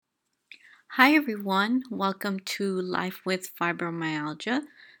Hi everyone, welcome to Life with Fibromyalgia.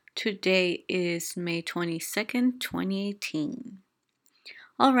 Today is May 22nd, 2018.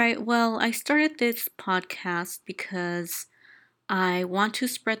 All right, well, I started this podcast because I want to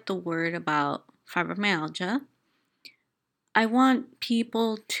spread the word about fibromyalgia. I want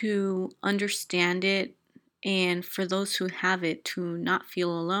people to understand it and for those who have it to not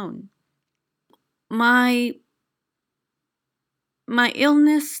feel alone. My my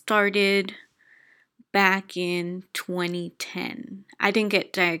illness started back in 2010. I didn't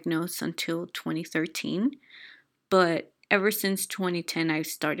get diagnosed until 2013, but ever since 2010, I've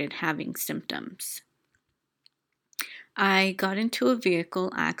started having symptoms. I got into a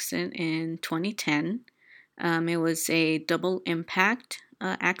vehicle accident in 2010. It was a double impact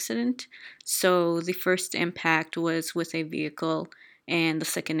accident. So the first impact was with a vehicle, and the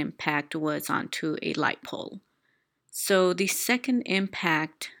second impact was onto a light pole. So the second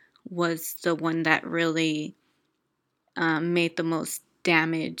impact was the one that really made the most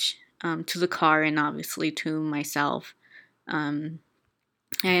damage to the car and obviously to myself. Um,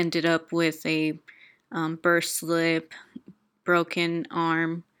 I ended up with a burst lip, broken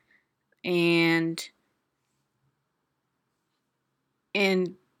arm, and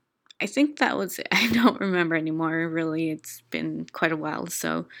and I think that was it. I don't remember anymore. Really, it's been quite a while.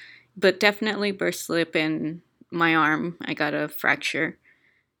 So, but definitely burst lip and my arm. I got a fracture,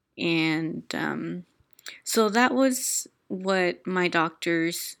 and so that was what my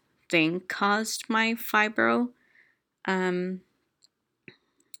doctors think caused my fibro. Um,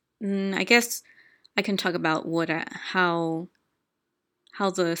 I guess I can talk about how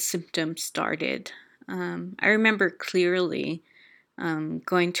the symptoms started. I remember clearly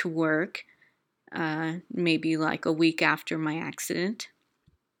going to work, maybe like a week after my accident,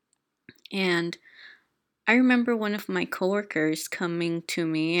 and I remember one of my coworkers coming to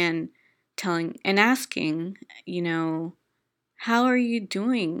me and asking, how are you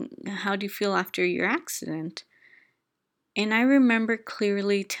doing? How do you feel after your accident? And I remember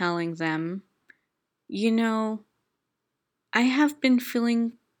clearly telling them, you know, I have been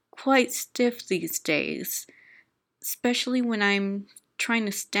feeling quite stiff these days, especially when I'm trying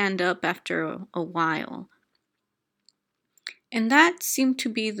to stand up after a while. And that seemed to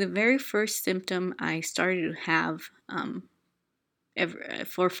be the very first symptom I started to have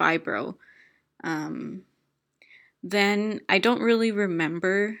for fibro. Um, then I don't really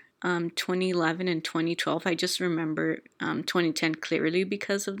remember 2011 and 2012. I just remember 2010 clearly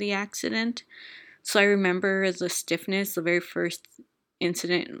because of the accident. So I remember the stiffness, the very first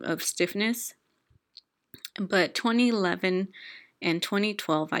incident of stiffness. But 2011 and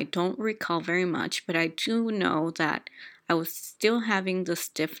 2012, I don't recall very much, but I do know that I was still having the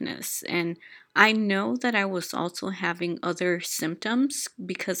stiffness. And I know that I was also having other symptoms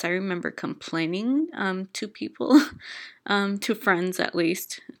because I remember complaining to people, to friends at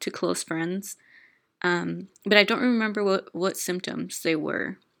least, to close friends. But I don't remember what symptoms they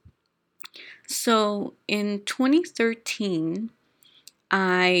were. So in 2013,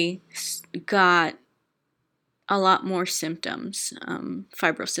 I got a lot more symptoms,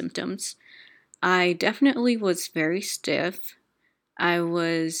 fibro symptoms. I definitely was very stiff. I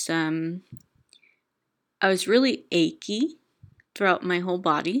was um, I was really achy throughout my whole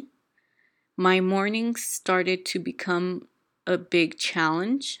body. My mornings started to become a big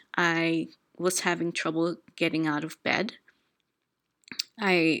challenge. I was having trouble getting out of bed.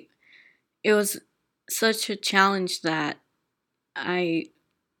 I It was such a challenge that I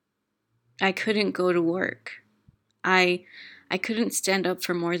I couldn't go to work. I I couldn't stand up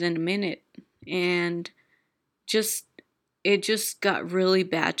for more than a minute, and just it just got really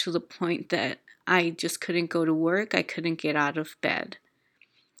bad to the point that I just couldn't go to work. I couldn't get out of bed.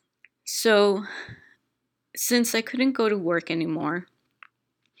 So, since I couldn't go to work anymore,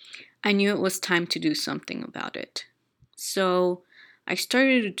 I knew it was time to do something about it. So, I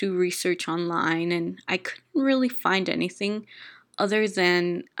started to do research online and I couldn't really find anything other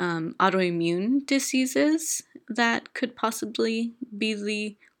than autoimmune diseases that could possibly be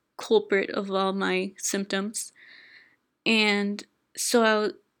the culprit of all my symptoms. And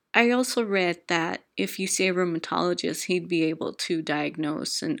so I also read that if you see a rheumatologist, he'd be able to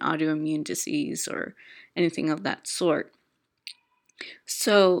diagnose an autoimmune disease or anything of that sort.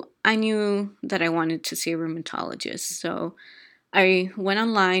 So I knew that I wanted to see a rheumatologist. So I went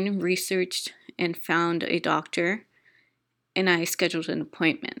online, researched, and found a doctor, and I scheduled an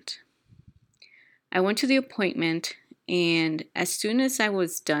appointment. I went to the appointment, and as soon as I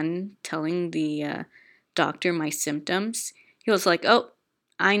was done telling the doctor my symptoms, he was like, "Oh,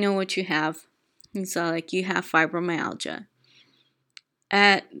 I know what you have." He's like, "You have fibromyalgia."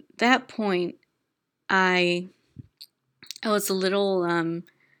 At that point, I I was a little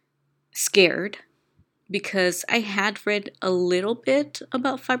scared because I had read a little bit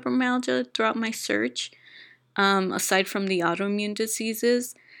about fibromyalgia throughout my search, aside from the autoimmune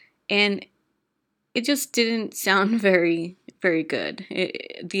diseases, and it just didn't sound very good,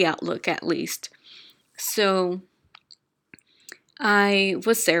 the outlook at least. So I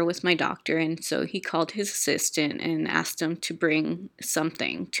was there with my doctor, and so he called his assistant and asked him to bring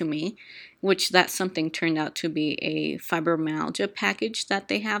something to me, which that something turned out to be a fibromyalgia package that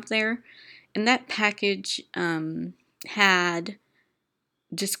they have there. And that package had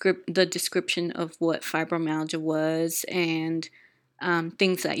the description of what fibromyalgia was and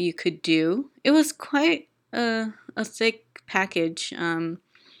things that you could do. It was quite a thick package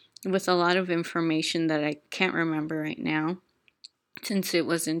with a lot of information that I can't remember right now since it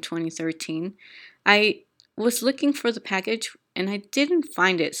was in 2013. I was looking for the package and I didn't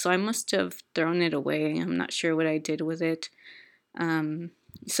find it, so I must have thrown it away. I'm not sure what I did with it. Um,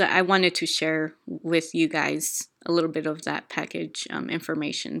 so I wanted to share with you guys a little bit of that package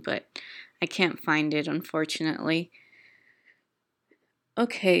information, but I can't find it, unfortunately.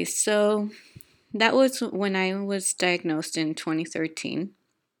 Okay, so that was when I was diagnosed in 2013.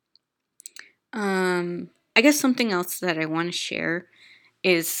 I guess something else that I want to share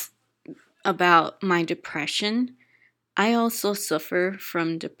is about my depression. I also suffer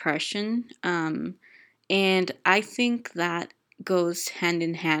from depression, and I think that goes hand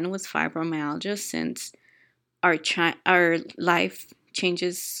in hand with fibromyalgia since our life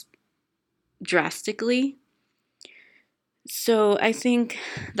changes drastically. So I think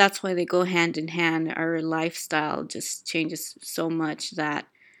that's why they go hand in hand. Our lifestyle just changes so much that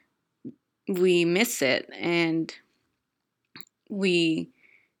we miss it, and we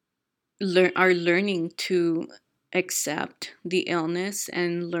are learning to accept the illness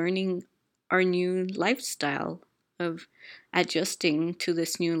and learning our new lifestyle of adjusting to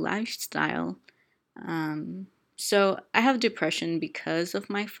this new lifestyle. Um, so I have depression because of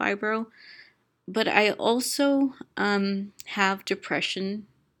my fibro, but I also have depression,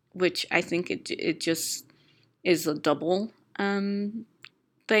 which I think it just is a double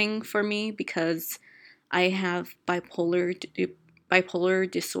thing for me because I have bipolar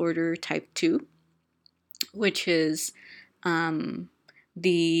disorder type 2, which is um,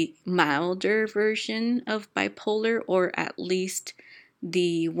 the milder version of bipolar, or at least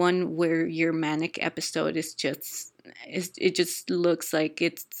the one where your manic episode it just looks like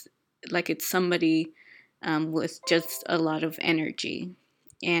it's somebody with just a lot of energy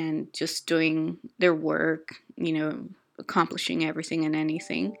and just doing their work, accomplishing everything and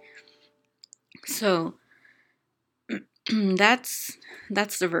anything. So that's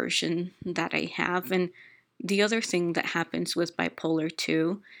that's the version that I have. And the other thing that happens with bipolar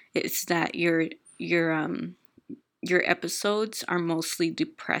 2 is that your episodes are mostly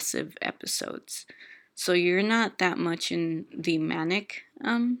depressive episodes. So you're not that much in the manic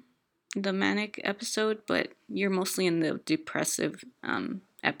episode, but you're mostly in the depressive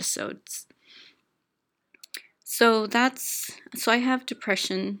episodes. So I have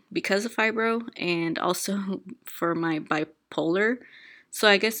depression because of fibro and also for my bipolar. So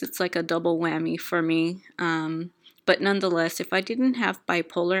I guess it's like a double whammy for me. But nonetheless, if I didn't have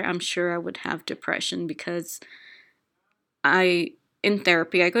bipolar, I'm sure I would have depression because I in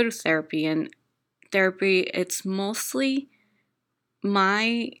therapy, I go to therapy, and therapy it's mostly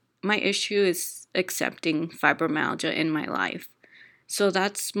my issue is accepting fibromyalgia in my life. So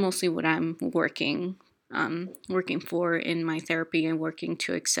that's mostly what I'm working for in my therapy, and working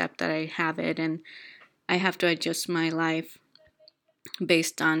to accept that I have it, and I have to adjust my life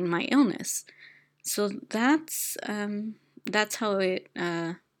based on my illness. So that's how it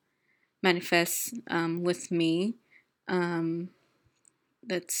manifests with me. Um,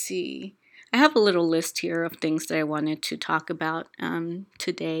 let's see. I have a little list here of things that I wanted to talk about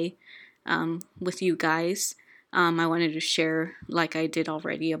today with you guys. I wanted to share, like I did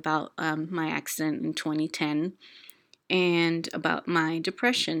already, about my accident in 2010 and about my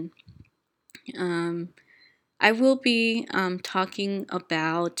depression. Um, I will be talking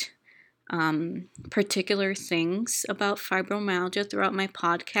about particular things about fibromyalgia throughout my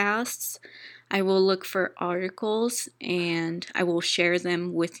podcasts. I will look for articles and I will share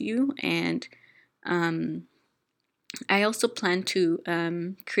them with you. And um, I also plan to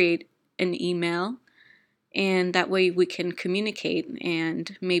create an email, and that way we can communicate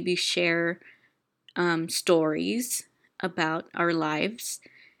and maybe share stories about our lives,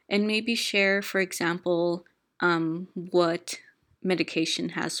 and maybe share, for example, what medication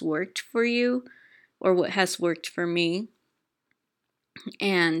has worked for you or what has worked for me.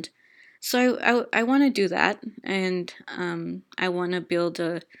 And so I want to do that, and I want to build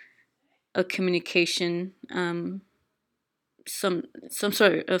a communication, some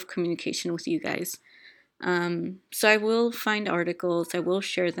sort of communication with you guys. So I will find articles, I will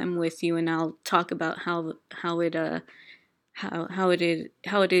share them with you, and I'll talk about how it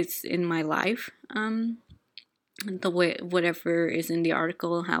is in my life. The way whatever is in the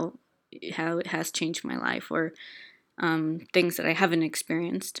article, how it has changed my life, or things that I haven't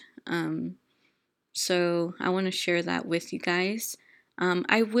experienced. So I want to share that with you guys.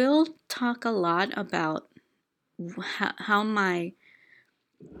 I will talk a lot about how my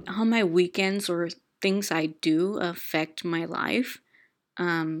weekends or things I do affect my life.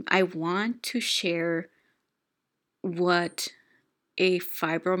 I want to share what a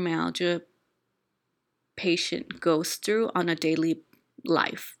fibromyalgia patient goes through on a daily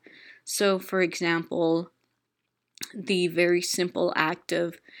life. So, for example, the very simple act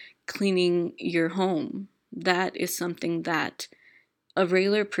of cleaning your home, that is something that a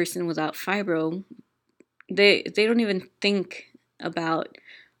regular person without fibro, they don't even think about,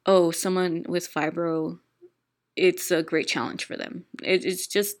 oh, someone with fibro, it's a great challenge for them. It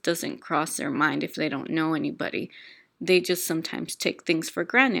just doesn't cross their mind if they don't know anybody. They just sometimes take things for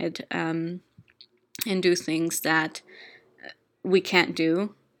granted, and do things that we can't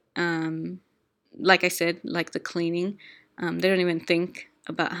do. Like I said, like the cleaning, they don't even think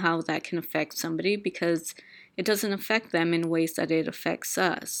about how that can affect somebody because it doesn't affect them in ways that it affects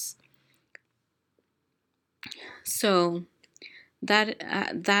us. So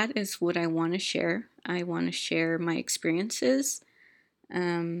that is what I want to share. I want to share my experiences.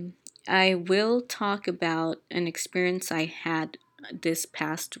 Um, I will talk about an experience I had this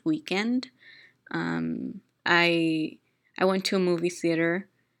past weekend. I went to a movie theater,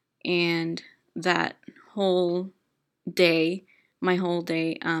 and that whole day, my whole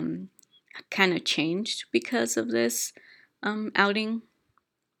day, kind of changed because of this outing.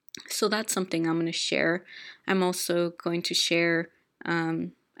 So that's something I'm going to share. I'm also going to share,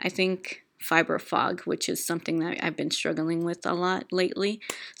 I think, fiber fog, which is something that I've been struggling with a lot lately.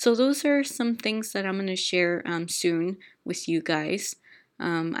 So those are some things that I'm going to share soon with you guys.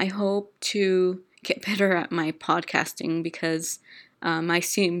 I hope to get better at my podcasting because I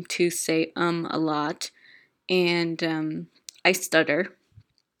seem to say a lot, and I stutter.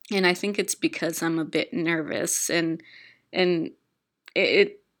 And I think it's because I'm a bit nervous, and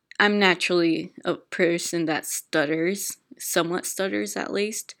it I'm naturally a person that stutters, somewhat stutters at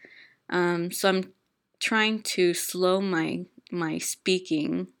least. So I'm trying to slow my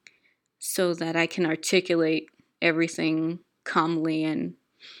speaking so that I can articulate everything calmly and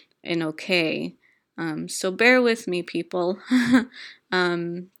okay. So bear with me, people.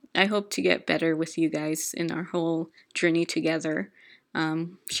 I hope to get better with you guys in our whole journey together,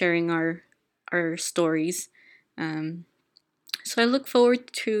 sharing our stories. Um, so I look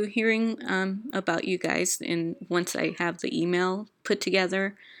forward to hearing about you guys, and once I have the email put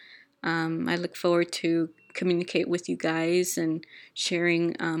together, I look forward to communicate with you guys and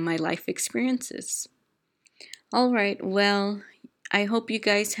sharing my life experiences. All right, well, I hope you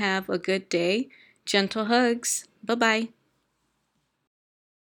guys have a good day. Gentle hugs. Bye bye.